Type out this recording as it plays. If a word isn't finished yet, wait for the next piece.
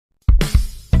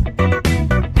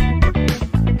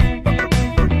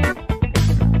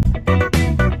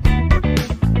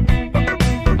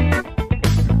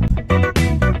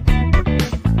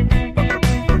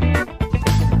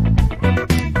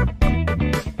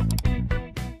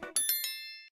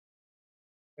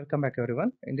Welcome back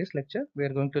everyone. In this lecture we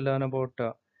are going to learn about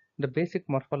the basic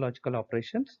morphological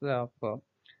operations of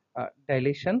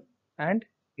dilation and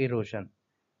erosion.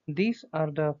 These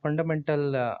are the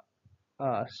fundamental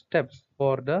steps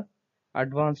for the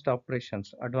advanced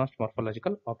operations, advanced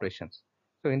morphological operations.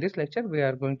 So in this lecture we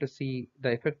are going to see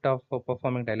the effect of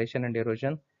performing dilation and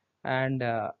erosion and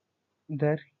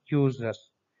their uses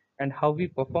and how we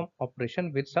perform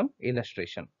operation with some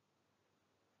illustration.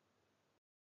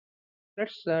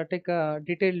 Let's take a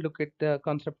detailed look at the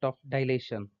concept of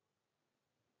dilation.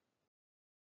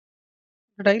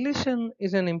 Dilation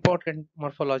is an important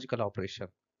morphological operation,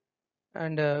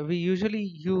 and we usually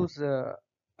use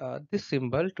this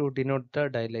symbol to denote the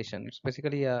dilation. It's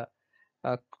basically a,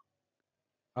 a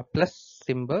plus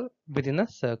symbol within a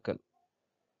circle.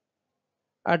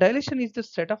 A dilation is the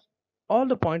set of all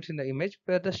the points in the image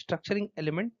where the structuring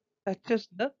element touches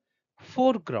the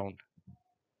foreground.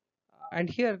 And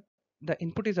here the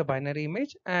input is a binary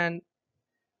image and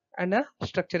a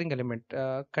structuring element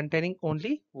containing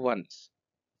only ones.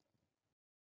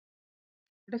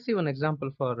 Let us see one example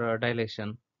for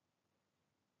dilation.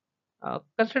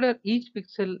 Consider each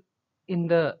pixel in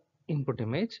the input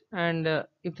image, and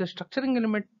if the structuring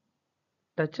element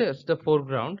touches the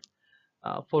foreground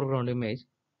image,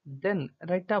 then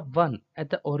write a 1 at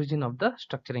the origin of the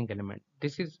structuring element.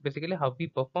 This is basically how we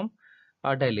perform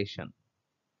dilation.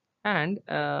 And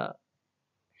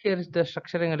here is the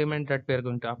structuring element that we are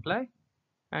going to apply,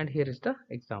 and here is the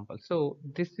example. So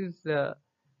this is the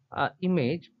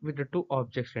image with the two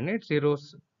objects in it.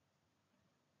 Zeros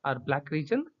are black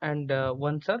region and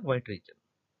ones are white region.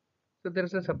 So there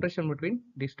is a separation between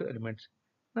these two elements.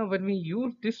 Now when we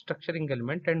use this structuring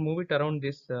element and move it around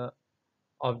this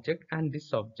object and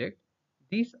this object,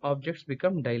 these objects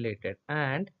become dilated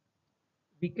and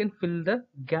we can fill the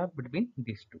gap between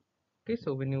these two. Okay,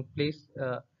 so when you place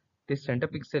this center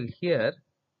pixel here,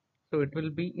 so it will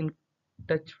be in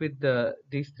touch with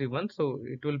these three ones, so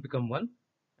it will become one.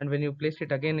 And when you place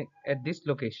it again at this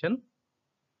location,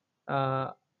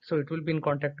 so it will be in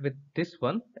contact with this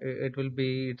one. It will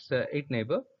be its eighth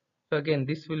neighbor. So again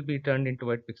this will be turned into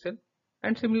white pixel.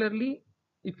 And similarly,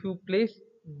 if you place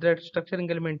that structuring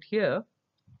element here,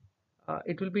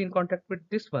 it will be in contact with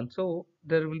this one, so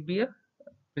there will be a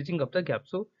bridging of the gap.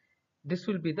 So this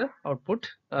will be the output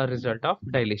result of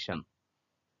dilation.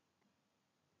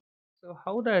 So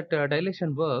how that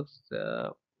dilation works,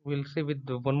 we'll see with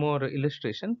one more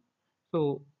illustration.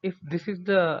 So if this is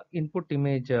the input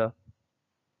image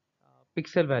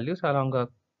pixel values along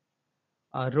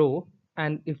a row,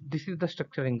 and if this is the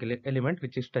structuring element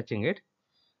which is touching it,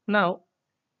 now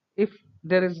if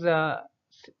there is a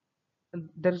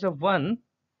 1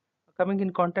 coming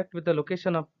in contact with the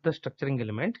location of the structuring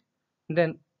element,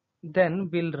 then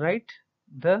we'll write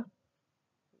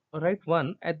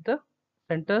 1 at the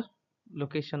center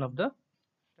location of the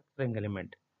structuring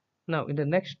element. Now in the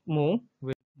next move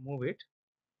we'll move it.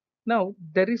 Now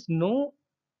there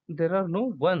are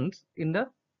no ones in the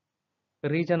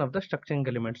region of the structuring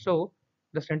element, so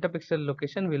the center pixel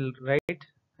location will write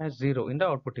as 0 in the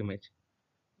output image.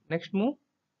 Next move,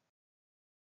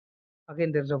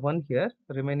 again there is a 1 here,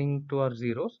 remaining 2 are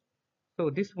zeros, so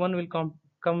this one will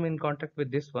come in contact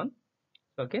with this one.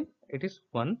 So again it is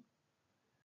 1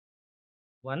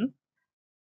 1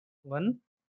 1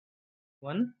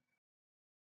 1,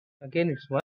 again it's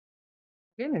 1,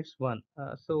 again it's 1.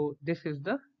 So this is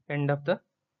the end of the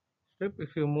strip.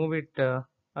 If you move it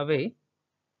away,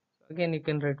 again you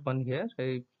can write 1 here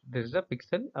if there is a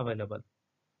pixel available.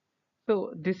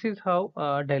 So this is how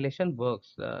dilation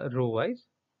works row wise,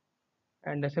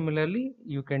 and similarly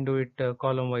you can do it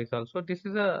column wise also. This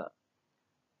is a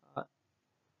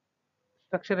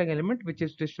structuring element which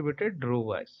is distributed row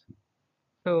wise.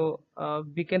 So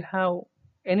we can have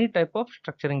any type of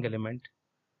structuring element.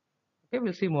 Okay,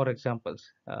 we'll see more examples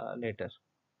later.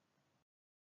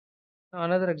 Now,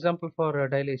 another example for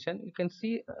dilation, you can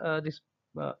see this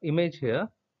image here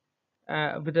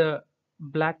with a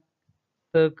black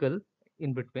circle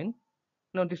in between.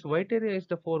 Now this white area is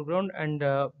the foreground and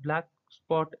black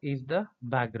spot is the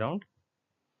background.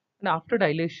 And after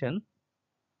dilation,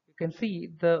 you can see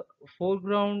the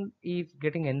foreground is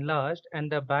getting enlarged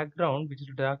and the background, which is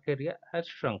the dark area, has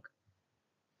shrunk.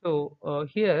 So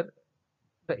here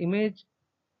the image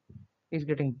is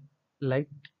getting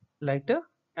lighter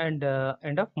and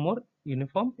of more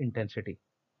uniform intensity.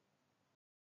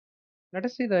 Let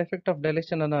us see the effect of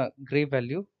dilation on a gray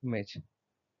value image.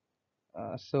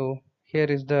 So here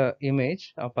is the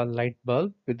image of a light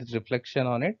bulb with its reflection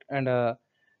on it and a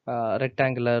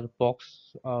rectangular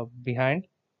box behind,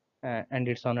 and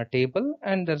it's on a table,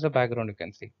 and there's a background you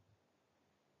can see.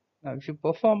 Now if you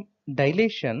perform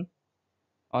dilation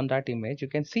on that image, you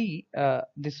can see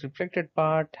this reflected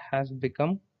part has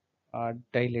become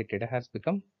dilated, has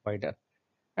become wider,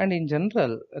 and in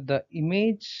general the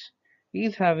image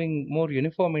is having more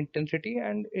uniform intensity,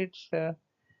 and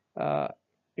uh,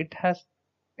 it has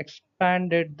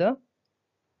expanded the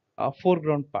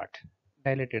foreground part,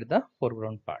 dilated the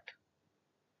foreground part.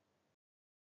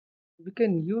 We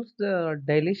can use the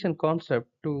dilation concept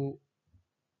to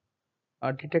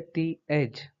detect the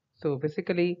edge. So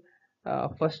basically,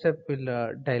 first step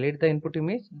will dilate the input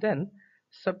image, then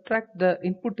subtract the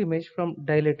input image from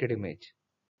dilated image.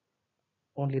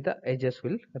 Only the edges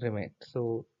will remain.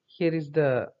 So here is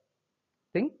the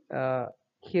thing.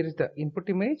 Here is the input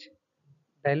image,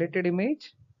 dilated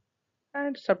image,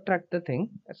 and subtract the thing.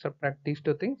 Subtract these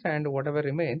two things, and whatever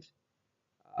remains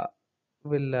uh,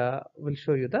 will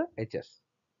show you the edges.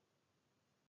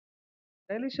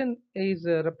 Dilation is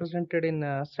represented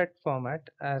in set format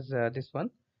as this one.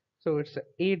 So it's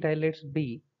A dilates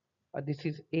B. This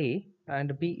is A,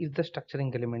 and B is the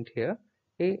structuring element here.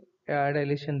 A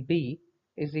dilation B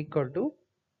is equal to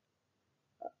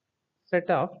set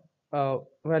of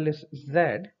values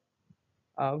Z,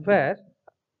 where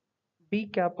B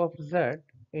cap of Z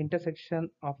intersection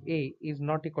of A is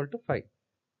not equal to phi,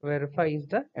 where phi is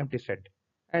the empty set.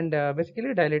 And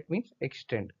basically dilate means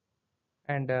extend.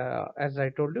 And as I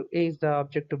told you, A is the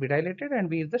object to be dilated and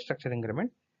B is the structuring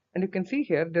element. And you can see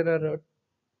here there are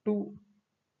two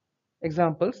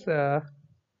examples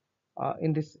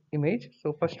in this image.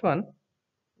 So first one,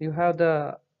 you have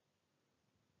the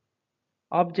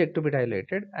object to be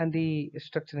dilated and the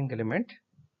structuring element.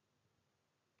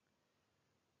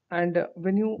 And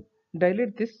when you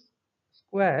dilate this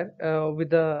square with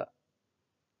the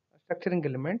structuring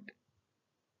element,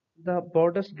 the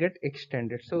borders get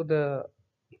extended, so the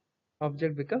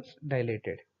object becomes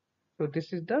dilated. So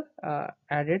this is the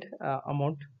added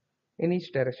amount in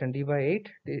each direction. D by 8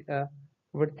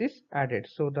 width is added,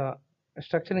 so the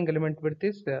structuring element width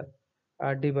is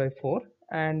D by 4,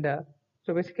 and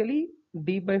so basically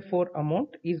D by 4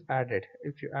 amount is added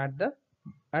if you add the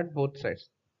at both sides,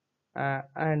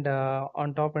 and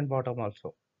on top and bottom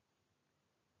also.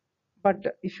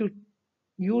 But if you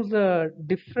use a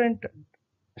different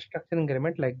structuring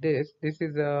element like this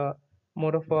is a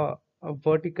more of a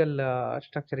vertical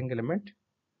structuring element.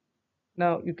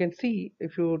 Now you can see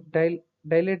if you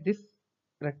dilate this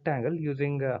rectangle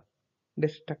using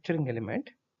this structuring element,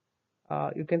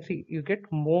 you can see you get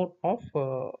more of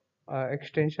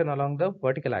extension along the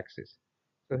vertical axis.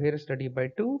 So here is the d by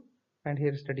 2 and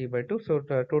here is the d by 2. So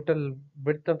the total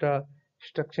width of the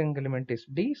structuring element is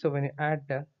d. So when you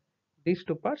add these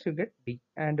two parts, you get d,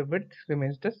 and the width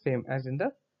remains the same as in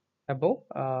the above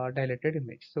dilated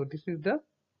image. So this is the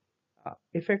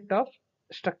effect of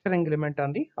structuring element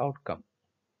on the outcome.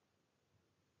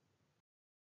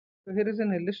 So here is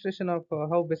an illustration of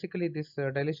how basically this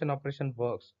dilation operation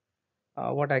works.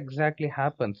 What exactly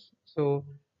happens. So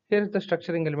here is the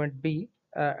structuring element B,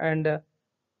 and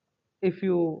if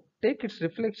you take its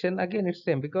reflection, again it's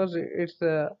same because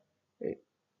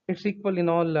it's equal in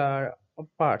all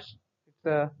parts. It's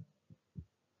a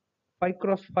 5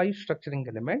 cross 5 structuring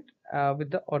element with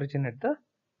the origin at the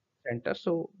center.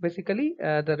 So basically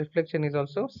the reflection is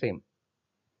also same.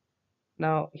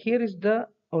 Now here is the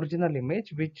original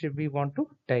image which we want to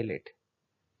dilate.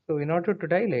 So in order to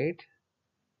dilate,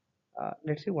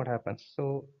 let's see what happens.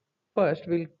 So first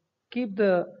we'll keep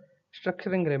the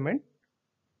structuring element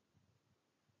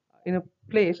in a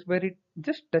place where it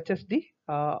just touches the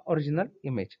original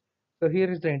image. So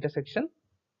here is the intersection,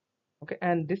 okay,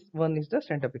 and this one is the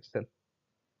center pixel,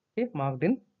 okay, marked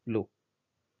in blue.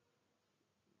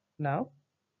 Now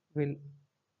we'll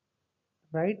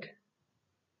write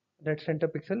that center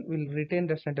pixel, we'll retain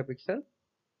the center pixel,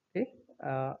 okay,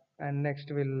 and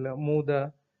next we'll move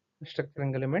the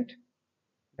structuring element.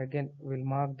 Again we'll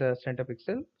mark the center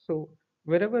pixel. So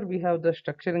wherever we have the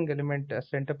structuring element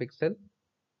center pixel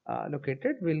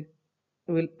located,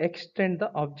 we'll extend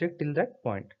the object till that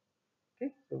point.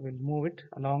 Okay, so we'll move it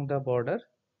along the border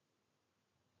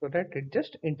so that it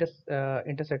just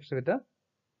intersects with the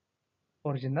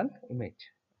original image.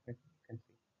 You can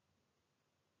see.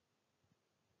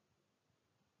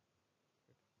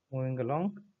 Moving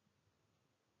along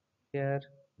here,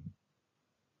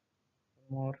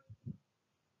 more,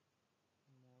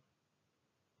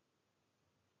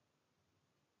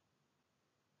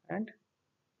 and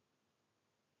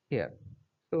here.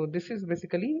 So this is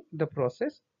basically the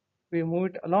process. We move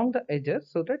it along the edges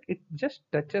so that it just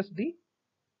touches the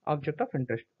object of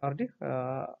interest or the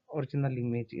original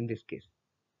image in this case.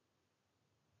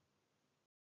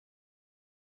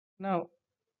 Now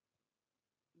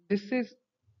this is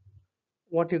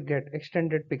what you get,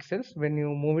 extended pixels, when you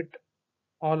move it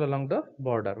all along the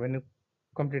border, when you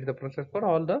complete the process for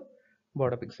all the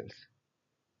border pixels.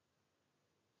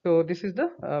 So this is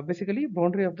the basically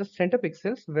boundary of the center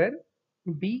pixels where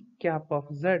b cap of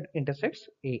z intersects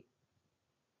a,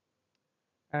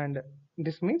 and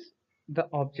this means the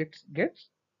objects gets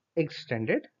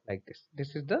extended like this.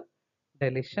 This is the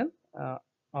dilation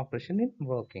operation in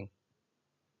working.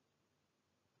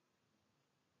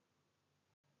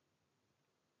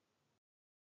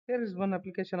 Here is one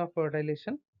application of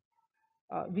dilation.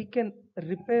 We can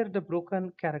repair the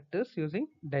broken characters using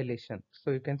dilation.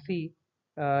 So you can see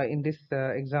in this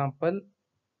example,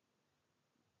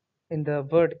 in the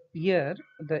word ear,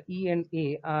 the E and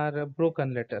A are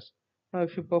broken letters. Now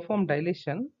if you perform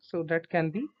dilation, so that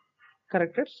can be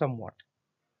corrected somewhat.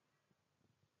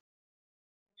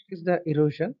 Is the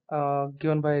erosion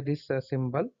given by this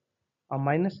symbol, a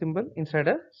minus symbol inside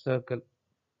a circle.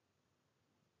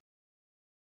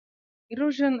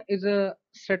 Erosion is a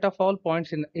set of all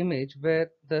points in the image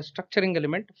where the structuring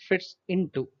element fits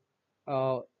into.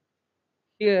 Uh,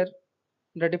 Here,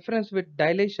 the difference with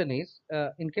dilation is,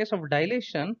 in case of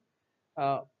dilation,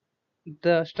 uh,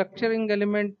 the structuring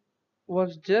element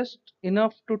was just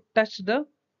enough to touch the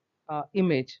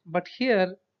image, but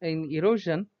here in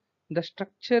erosion, the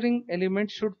structuring element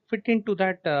should fit into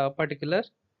that particular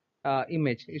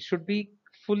image. It should be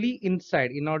fully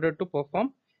inside in order to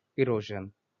perform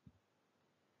erosion.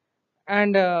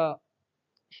 And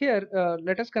here,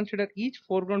 let us consider each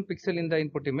foreground pixel in the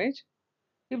input image.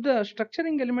 If the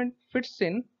structuring element fits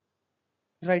in,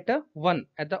 write a 1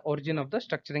 at the origin of the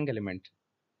structuring element.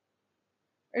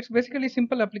 It's basically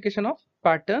simple application of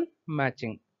pattern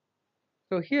matching.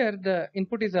 So here the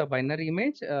input is a binary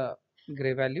image,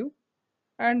 gray value,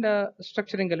 and a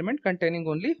structuring element containing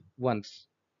only ones.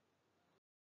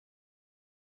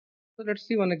 So let's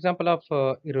see one example of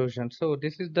erosion. So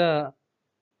this is the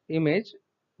image.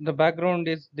 The background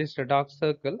is this dark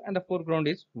circle and the foreground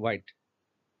is white.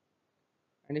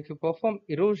 And if you perform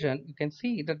erosion, you can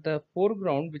see that the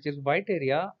foreground, which is white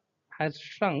area, has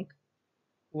shrunk,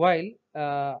 while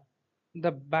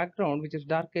the background, which is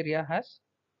dark area, has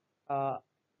uh,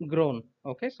 grown.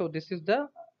 Okay, so this is the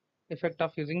effect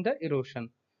of using the erosion.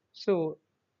 So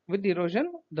with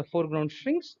erosion, the foreground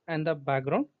shrinks and the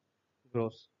background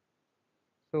grows.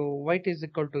 So white is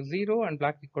equal to 0 and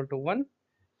black equal to 1.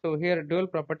 So here dual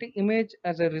property, image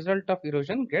as a result of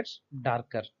erosion gets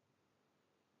darker.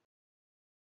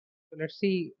 So let's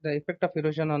see the effect of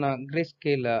erosion on a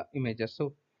grayscale images.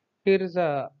 So here is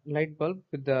a light bulb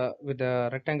with a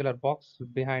rectangular box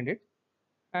behind it,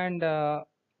 and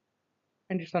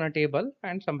it's on a table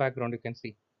and some background you can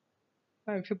see.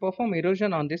 Now if you perform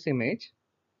erosion on this image,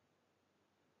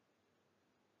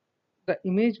 the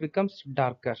image becomes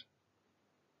darker.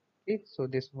 Okay, so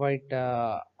this white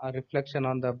reflection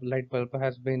on the light bulb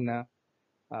has been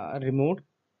removed,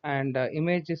 and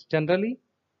image is generally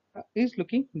is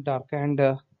looking dark, and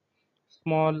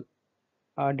small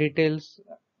details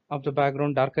of the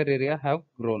background darker area have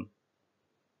grown.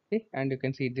 Okay, and you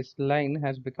can see this line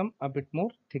has become a bit more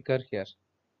thicker here.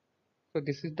 So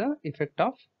this is the effect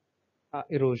of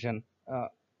erosion.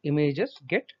 Images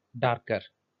get darker.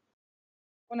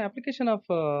 One application of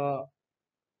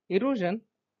erosion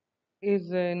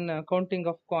is in counting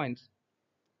of coins.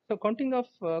 So counting of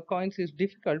coins is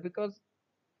difficult because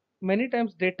many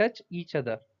times they touch each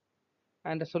other,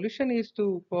 and the solution is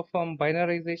to perform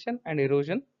binarization and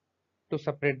erosion to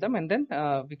separate them, and then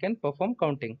we can perform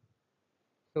counting.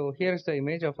 So here is the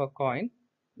image of a coin.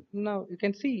 Now you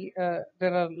can see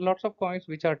there are lots of coins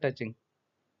which are touching.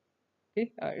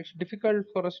 Okay, it's difficult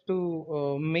for us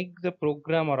to make the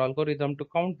program or algorithm to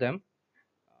count them.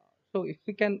 So if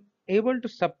we can able to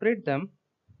separate them,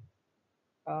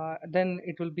 then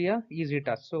it will be a easy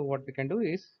task. So what we can do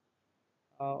is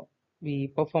uh, we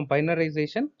perform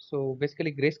binarization. So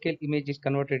basically grayscale image is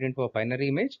converted into a binary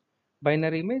image.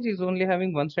 Binary image is only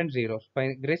having ones and zeros.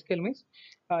 Grayscale means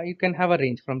you can have a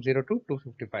range from 0 to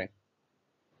 255.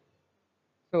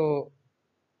 So,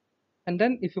 and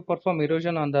then if you perform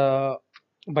erosion on the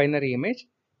binary image,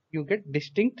 you get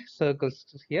distinct circles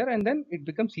here, and then it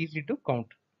becomes easy to count.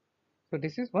 So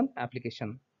this is one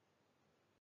application.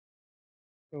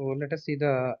 So let us see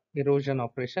the erosion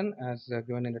operation as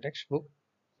given in the textbook.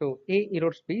 So A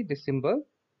erodes B, this symbol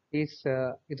is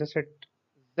a set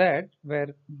Z,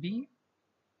 where B,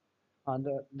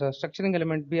 the structuring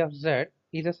element B of Z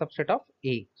is a subset of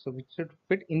A, so which should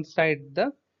fit inside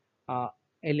the uh,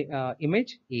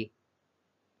 image A.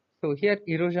 So here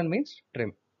erosion means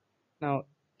trim. Now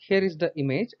here is the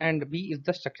image and B is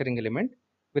the structuring element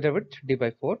with a width d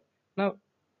by 4. Now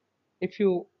if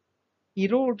you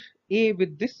erode A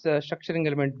with this structuring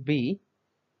element B,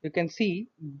 you can see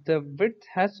the width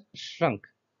has shrunk.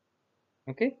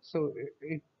 Okay, so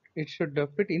it should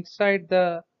fit inside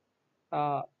the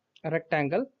uh,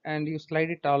 rectangle, and you slide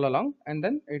it all along, and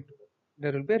then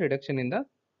there will be a reduction in the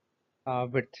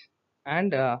width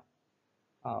and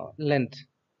length.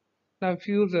 Now if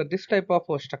you use this type of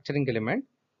structuring element,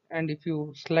 and if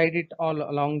you slide it all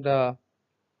along the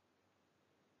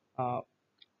uh,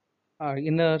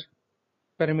 inner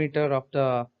perimeter of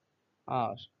the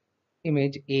uh,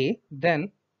 image A,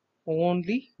 then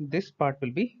only this part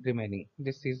will be remaining.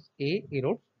 This is A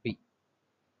erode B.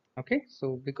 Okay,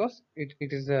 so because it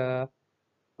is a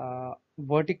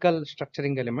vertical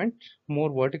structuring element,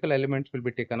 more vertical elements will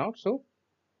be taken out, so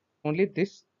only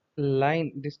this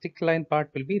line, this thick line part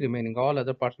will be remaining, all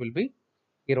other parts will be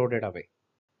eroded away.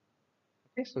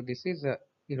 Okay, so this is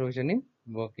erosion in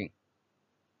working.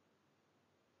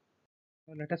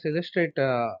 Now let us illustrate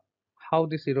how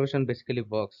this erosion basically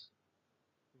works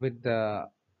with the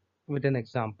with an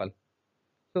example.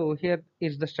 So here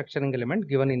is the structuring element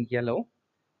given in yellow,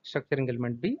 structuring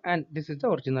element B, and this is the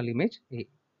original image A.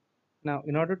 Now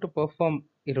in order to perform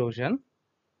erosion,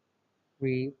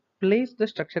 we place the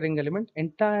structuring element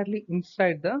entirely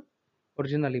inside the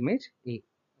original image A.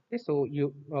 Okay, so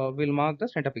you will mark the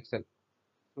center pixel.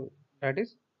 So that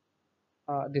is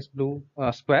this blue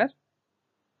square,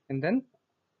 and then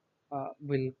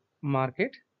we'll mark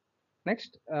it.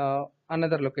 Next,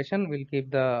 another location we'll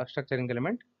keep the structuring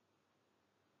element,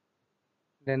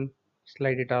 then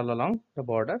slide it all along the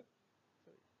border.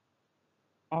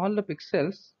 All the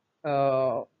pixels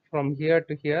from here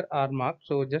to here are marked.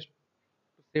 So just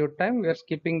to save time, we are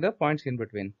skipping the points in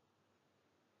between.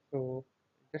 So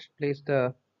just place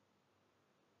the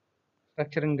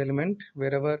structuring element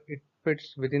wherever it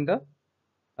fits within the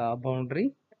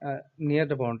boundary, near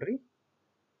the boundary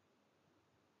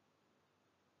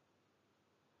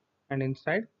and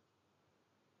inside,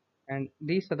 and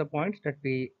these are the points that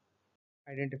we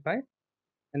identify.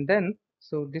 And then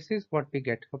so this is what we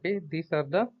get. Okay, these are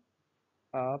the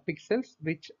pixels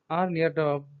which are near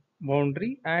the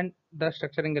boundary, and the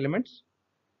structuring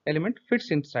element fits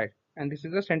inside, and this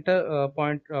is the center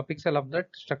point pixel of that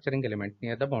structuring element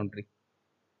near the boundary.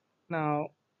 Now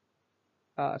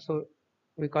so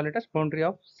we call it as boundary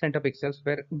of center pixels,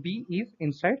 where B is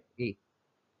inside A.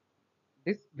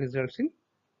 This results in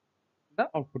the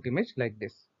output image like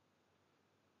this,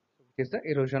 which is the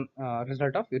erosion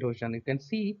result of erosion. You can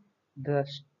see the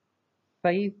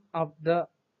size of the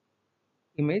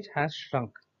image has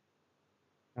shrunk.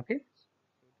 Okay,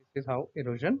 so this is how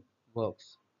erosion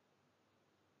works.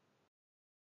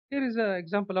 Here is an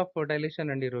example of dilation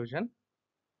and erosion,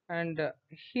 and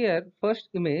here first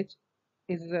image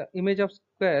is the image of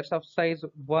squares of size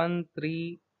 1,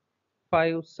 3,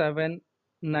 5, 7,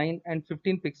 9 and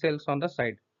 15 pixels on the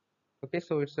side. Okay,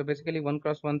 so it's basically 1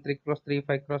 cross 1, 3 cross 3,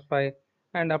 5 cross 5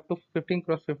 and up to 15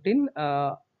 cross 15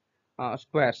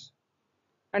 squares,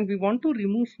 and we want to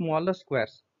remove smaller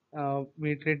squares.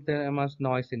 We treat them as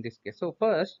noise in this case. So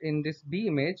first in this B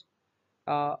image,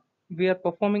 uh, we are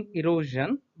performing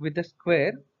erosion with the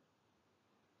square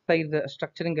size, the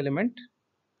structuring element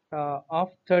of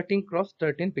 13 cross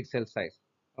 13 pixel size.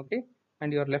 Okay,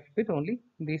 and you are left with only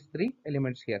these three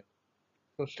elements here.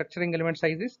 So structuring element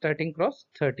size is 13 cross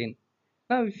 13.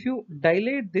 Now if you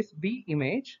dilate this B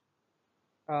image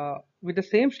with the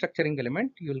same structuring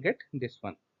element, you will get this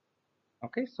one.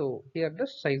 Okay, so here the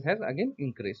size has again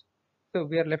increased, so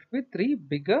we are left with three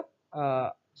bigger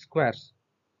squares.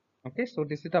 Okay, so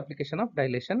this is the application of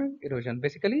dilation and erosion.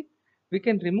 Basically we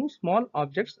can remove small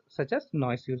objects such as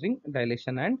noise using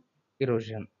dilation and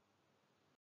erosion.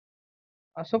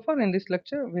 So far in this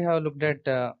lecture we have looked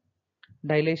at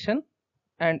dilation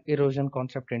and erosion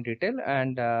concept in detail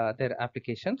and their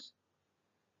applications.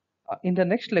 In the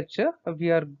next lecture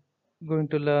we are going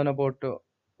to learn about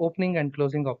opening and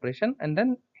closing operation, and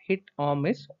then hit or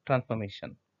miss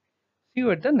transformation. See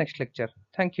you at the next lecture.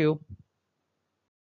 Thank you.